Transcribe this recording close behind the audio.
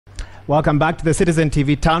Welcome back to the Citizen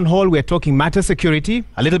TV Town Hall. We're talking matter security,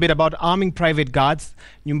 a little bit about arming private guards,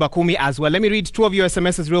 Nyumba Kumi as well. Let me read two of your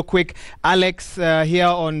SMSs real quick. Alex here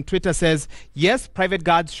on Twitter says, yes, private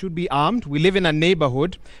guards should be armed. We live in a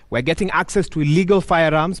neighborhood where getting access to illegal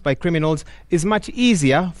firearms by criminals is much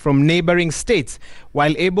easier from neighboring states.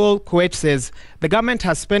 While Abel Koech says, the government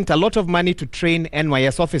has spent a lot of money to train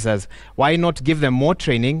NYS officers. Why not give them more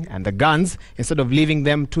training and the guns instead of leaving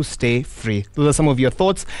them to stay free? Those are some of your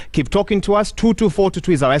thoughts. Keep talking to us.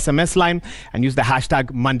 22422 is our SMS line, and use the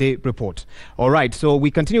hashtag Monday Report. All right, so we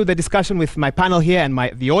continue the discussion with my panel here, and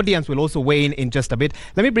the audience will also weigh in just a bit.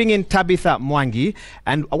 Let me bring in Tabitha Mwangi,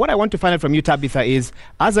 and what I want to find out from you, Tabitha, is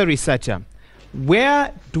as a researcher,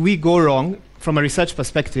 where do we go wrong from a research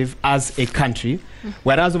perspective as a country,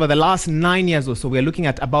 whereas over the last 9 years or so, we're looking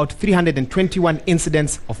at about 321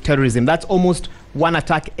 incidents of terrorism. That's almost one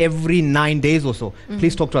attack every 9 days or so.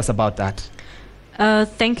 Please talk to us about that.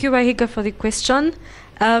 Thank you, Wahiga, for the question.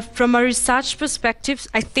 From a research perspective,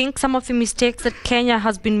 I think some of the mistakes that Kenya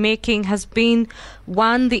has been making has been,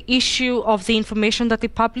 one, the issue of the information that the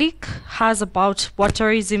public has about what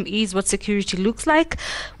terrorism is, what security looks like.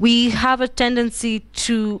 We have a tendency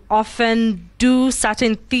to often do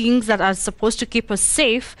certain things that are supposed to keep us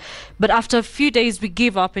safe, but after a few days we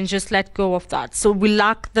give up and just let go of that. So we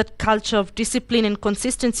lack that culture of discipline and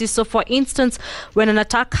consistency. So for instance, when an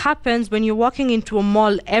attack happens, when you're walking into a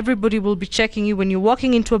mall, everybody will be checking you. When you're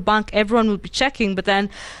walking into a bank, everyone will be checking. But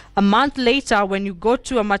then a month later, when you go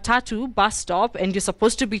to a matatu bus stop and you're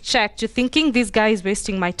supposed to be checked, you're thinking, this guy is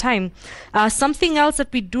wasting my time. Something else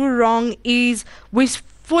that we do wrong is we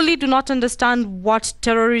fully do not understand what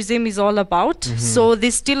terrorism is all about. So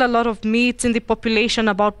there's still a lot of myths in the population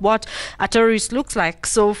about what a terrorist looks like.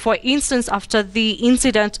 So for instance, after the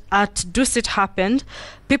incident at Dusit happened,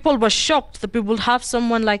 people were shocked that we will have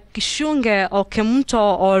someone like Gishunge or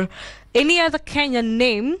Kemunto or any other Kenyan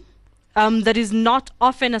name that is not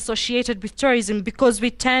often associated with terrorism, because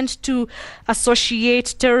we tend to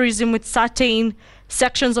associate terrorism with certain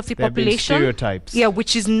sections of the population. Stereotypes. Yeah,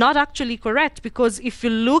 which is not actually correct, because if you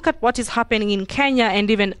look at what is happening in Kenya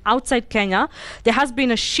and even outside Kenya, there has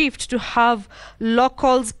been a shift to have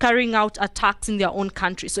locals carrying out attacks in their own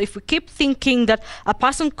country. So if we keep thinking that a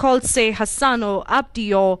person called, say, Hassan or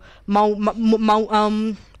Abdi or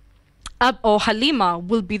or Halima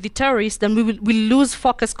will be the terrorist, then we'll lose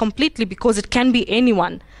focus completely, because it can be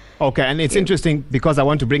anyone. Okay, and it's interesting because I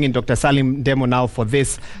want to bring in Dr. Salim Demo now for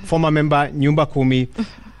this. Former member, Nyumba Kumi.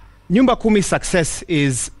 Nyumba Kumi's success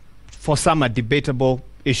is, for some, a debatable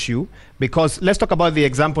issue, because let's talk about the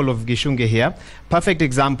example of Gishunge here. Perfect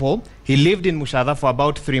example. He lived in Mushadha for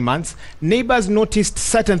about 3 months. Neighbors noticed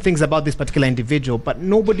certain things about this particular individual, but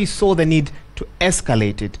nobody saw the need to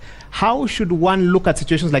escalate it. How should one look at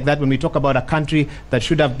situations like that when we talk about a country that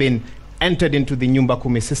should have been entered into the Nyumba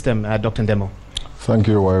Kumi system, Dr. Demo? Thank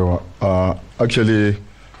you, Waiwa. Actually,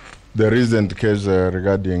 the recent case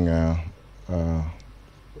regarding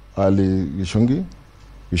Ali Gishunge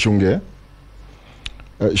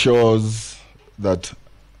shows that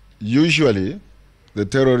usually the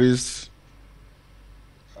terrorists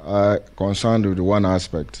are concerned with one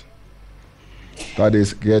aspect, that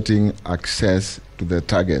is getting access to the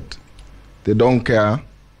target. They don't care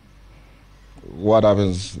what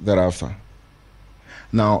happens thereafter.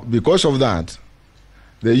 Now, because of that,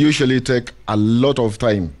 they usually take a lot of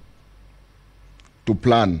time to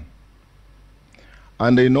plan.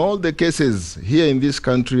 And in all the cases here in this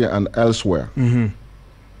country and elsewhere,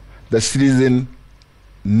 the citizens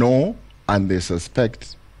know and they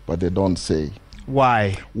suspect, but they don't say.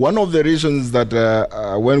 Why? One of the reasons that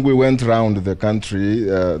when we went around the country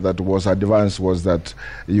that was advanced was that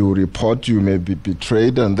you report, you may be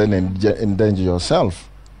betrayed and then endanger yourself.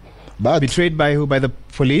 But betrayed by who? By the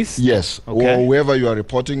police? Yes, okay. Or whoever you are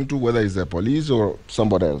reporting to, whether it's the police or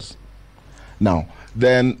somebody else. Now,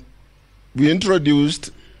 then we introduced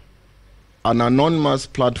an anonymous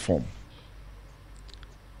platform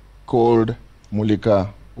called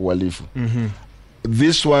Mulika Walifu.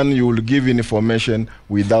 This one, you will give information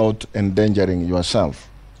without endangering yourself.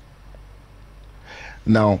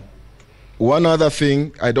 Now, one other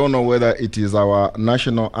thing, I don't know whether it is our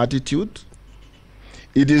national attitude.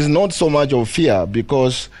 It is not so much of fear,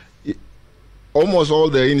 because almost all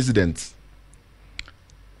the incidents,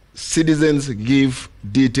 citizens give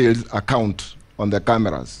detailed account on the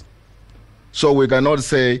cameras. So we cannot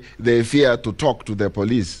say they fear to talk to the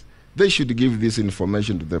police. They should give this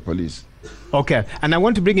information to the police. Okay, and I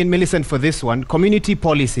want to bring in Millicent for this one. Community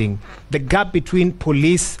policing, the gap between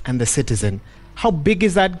police and the citizen. How big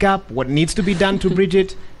is that gap? What needs to be done to bridge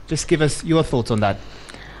it? Just give us your thoughts on that.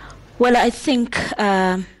 Well, I think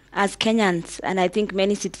as Kenyans, and I think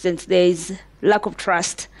many citizens, there is lack of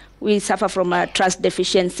trust. We suffer from a trust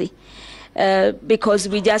deficiency because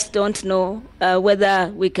we just don't know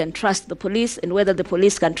whether we can trust the police and whether the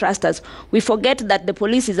police can trust us. We forget that the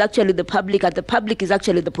police is actually the public and the public is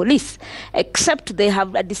actually the police, except they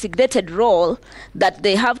have a designated role that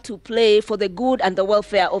they have to play for the good and the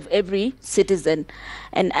welfare of every citizen.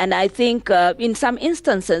 And I think in some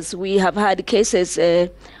instances we have had cases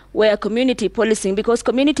where community policing, because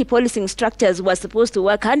community policing structures were supposed to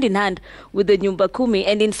work hand in hand with the Nyumba Kumi,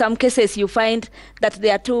 and in some cases you find that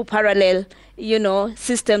there are two parallel,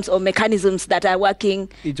 systems or mechanisms that are working.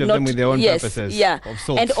 Each of them with their own purposes. Yeah, of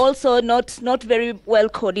sorts. And also not very well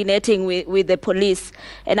coordinating with the police.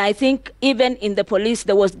 And I think even in the police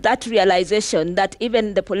there was that realization that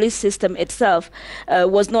even the police system itself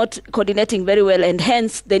was not coordinating very well, and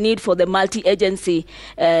hence the need for the multi-agency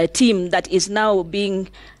team that is now being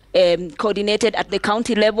coordinated at the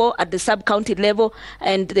county level, at the sub-county level,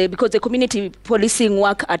 and because the community policing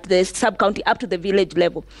work at the sub-county up to the village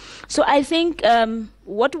level. So I think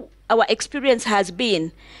what our experience has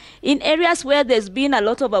been, in areas where there's been a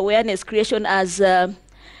lot of awareness creation, as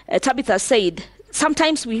Tabitha said,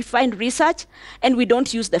 sometimes we find research and we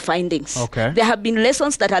don't use the findings. Okay. There have been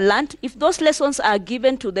lessons that are learned. If those lessons are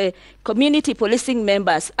given to the community policing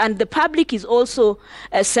members and the public is also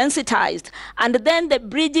sensitized, and then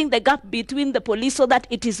bridging the gap between the police so that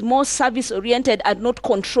it is more service oriented and not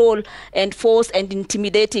control and force and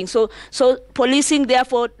intimidating. So policing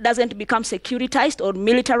therefore doesn't become securitized or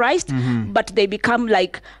militarized, but they become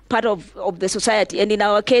like part of the society. And in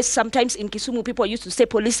our case, sometimes in Kisumu, people used to say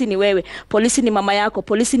polisi ni wewe, polisi ni mama yako,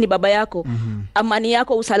 polisi ni baba yako, amani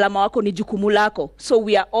yako, usalama wako ni jukumu lako. So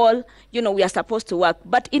we are all, we are supposed to work.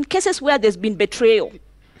 But in cases where there's been betrayal,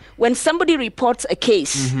 when somebody reports a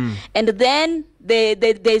case and then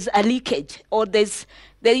there's a leakage, or the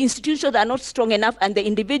institutions are not strong enough and the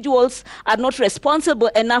individuals are not responsible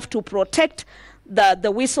enough to protect the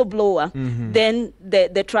whistleblower, then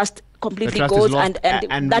the trust completely goes, and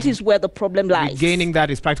that is where the problem lies. Regaining that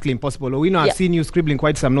is practically impossible. I've seen you scribbling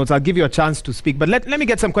quite some notes. I'll give you a chance to speak. But let me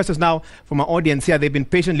get some questions now from our audience here. They've been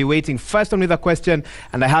patiently waiting. First on with a question,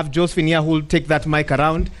 and I have Josephine here who will take that mic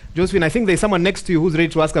around. Josephine, I think there's someone next to you who's ready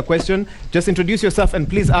to ask a question. Just introduce yourself and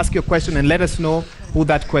please ask your question and let us know who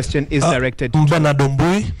that question is directed to. Mbana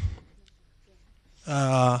Dombui,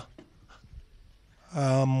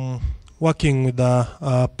 working with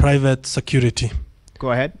private security.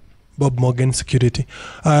 Go ahead. Bob Morgan Security.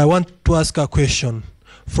 I want to ask a question.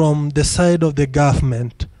 From the side of the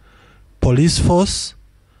government, police force,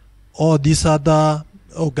 or these other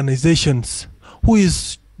organizations, who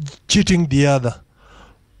is cheating the other?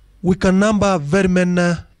 We can number very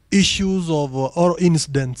many issues of or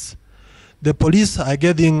incidents. The police are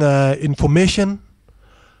getting information.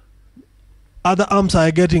 Other arms are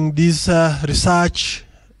getting these research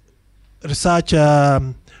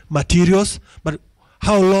materials, but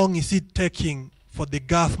how long is it taking for the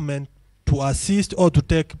government to assist or to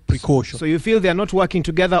take precautions? So you feel they are not working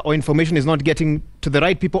together, or information is not getting to the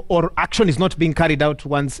right people, or action is not being carried out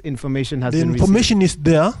once information has been received? The information is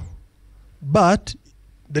there, but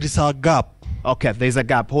there is a gap. Okay, there's a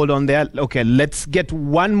gap. Hold on there. Okay, let's get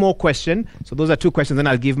one more question. So those are two questions, then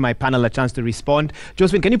I'll give my panel a chance to respond.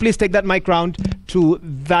 Josephine, can you please take that mic round to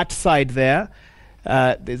that side there?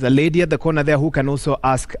 There's a lady at the corner there who can also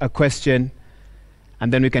ask a question,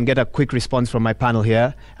 and then we can get a quick response from my panel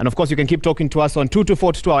here. And of course, you can keep talking to us on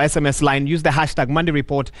 2242, our SMS line. Use the hashtag Monday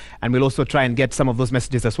Report, and we'll also try and get some of those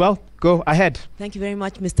messages as well. Go ahead. Thank you very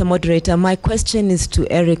much, Mr. Moderator. My question is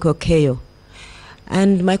to Eric Okeyo.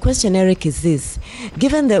 And my question, Eric, is this.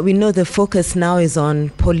 Given that we know the focus now is on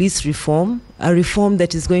police reform, a reform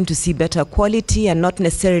that is going to see better quality and not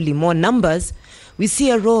necessarily more numbers, we see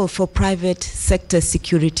a role for private sector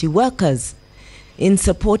security workers in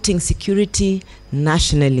supporting security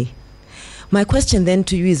nationally. My question then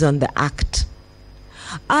to you is on the Act.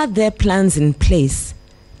 Are there plans in place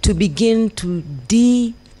to begin to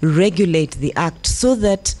deregulate the Act so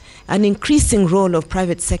that an increasing role of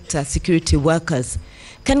private sector security workers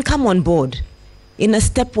can come on board in a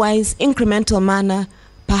stepwise, incremental manner,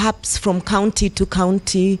 perhaps from county to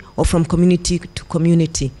county or from community to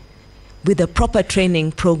community, with a proper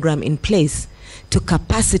training program in place to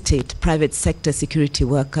capacitate private sector security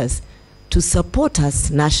workers to support us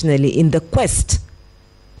nationally in the quest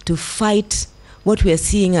to fight what we are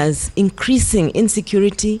seeing as increasing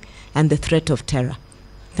insecurity and the threat of terror?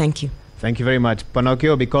 Thank you. Thank you very much.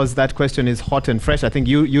 Panokio, because that question is hot and fresh, I think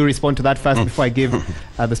you respond to that first before I give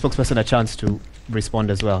the spokesperson a chance to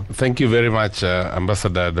respond as well. Thank you very much,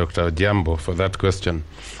 Ambassador Dr. Ojiambo, for that question.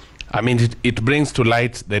 I mean, it brings to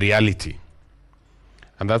light the reality.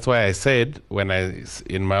 And that's why I said,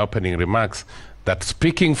 in my opening remarks, that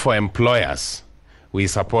speaking for employers, we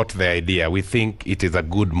support the idea. We think it is a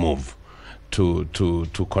good move to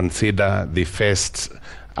consider the first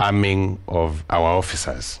arming of our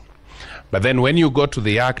officers. But then when you go to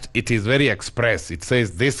the act, it is very express. It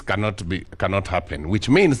says this cannot happen, which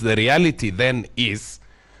means the reality then is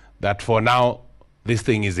that for now, this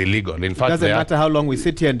thing is illegal. In fact, it doesn't matter how long we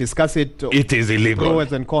sit here and discuss it. It is illegal.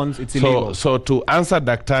 Pros and cons, it's illegal. So to answer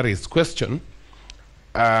Daktari's question,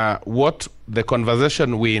 what the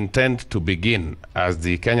conversation we intend to begin as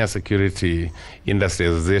the Kenya Security Industry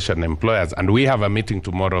Association employers, and we have a meeting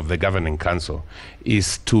tomorrow of the Governing Council,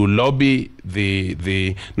 is to lobby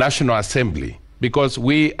the National Assembly, because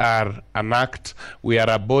we are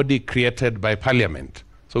a body created by Parliament.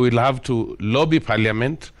 So we'll have to lobby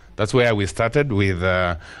Parliament. That's where we started with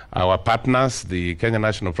our partners, the Kenya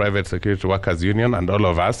National Private Security Workers Union, and all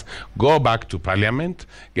of us. Go back to Parliament,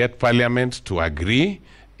 get Parliament to agree.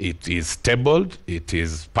 It is tabled, it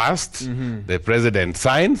is passed, the President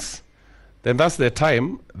signs. Then that's the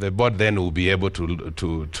time the board then will be able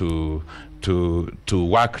to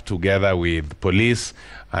work together with police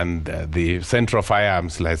and the Central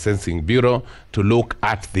Firearms Licensing Bureau to look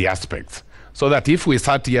at the aspects. So that if we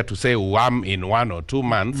sat here to say wham in 1 or 2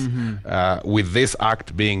 months, with this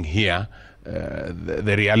act being here,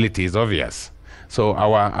 the reality is obvious. So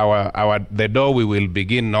the door we will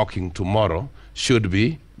begin knocking tomorrow should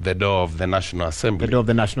be the door of the National Assembly. The door of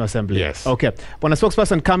the National Assembly. Yes. Okay. When a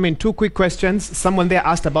spokesperson come in, 2 quick questions. Someone there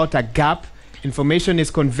asked about a gap. Information is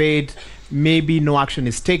conveyed, maybe no action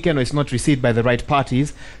is taken or it's not received by the right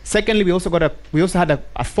parties. Secondly, we also had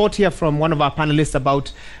a thought here from one of our panelists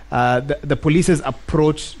about the police's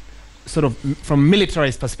approach, sort of from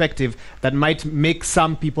militarized perspective, that might make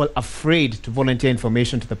some people afraid to volunteer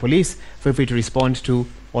information to the police. Feel free to respond to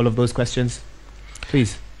all of those questions,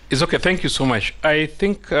 please. It's okay. Thank you so much. I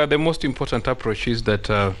think the most important approach is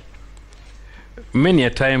that many a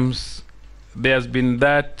times there's been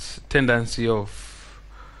that tendency of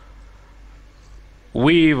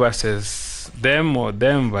we versus them or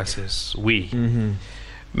them versus we.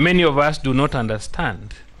 Many of us do not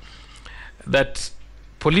understand that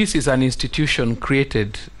police is an institution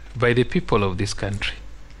created by the people of this country.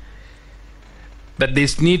 That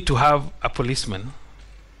there's need to have a policeman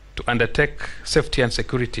to undertake safety and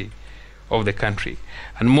security of the country,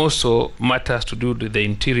 and more so matters to do with the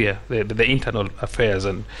interior, the internal affairs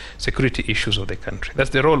and security issues of the country.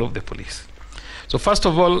 That's the role of the police. So first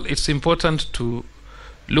of all, it's important to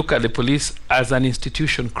look at the police as an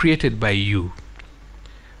institution created by you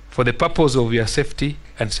for the purpose of your safety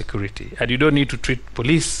and security. And you don't need to treat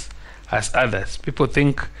police as others. People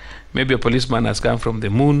think maybe a policeman has come from the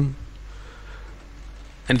moon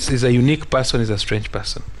and is a unique person, is a strange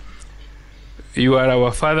person. You are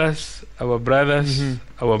our fathers, our brothers,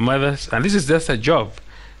 our mothers, and this is just a job.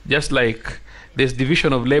 Just like there's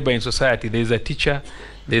division of labor in society, there's a teacher,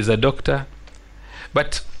 there's a doctor.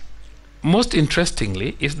 But most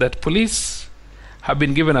interestingly is that police have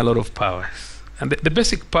been given a lot of powers. And the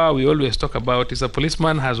basic power we always talk about is a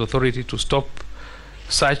policeman has authority to stop,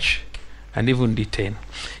 search, and even detain.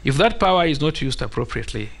 If that power is not used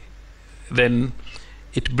appropriately, then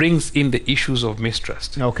it brings in the issues of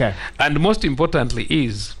mistrust. Okay. And most importantly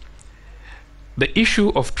is the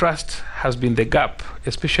issue of trust has been the gap,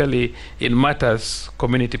 especially in matters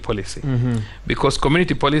community policing. Because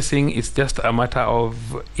community policing is just a matter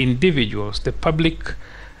of individuals, the public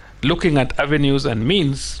looking at avenues and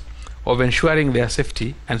means of ensuring their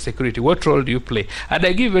safety and security. What role do you play? And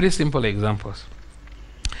I give very simple examples.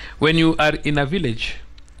 When you are in a village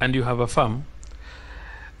and you have a farm,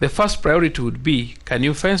 the first priority would be, can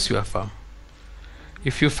you fence your farm?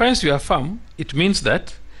 If you fence your farm, it means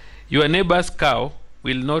that your neighbor's cow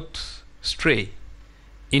will not stray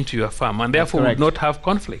into your farm and therefore will not have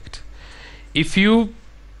conflict. If you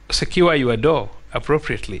secure your door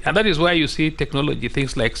appropriately, and that is why you see technology,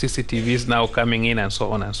 things like CCTVs now coming in and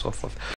so on and so forth.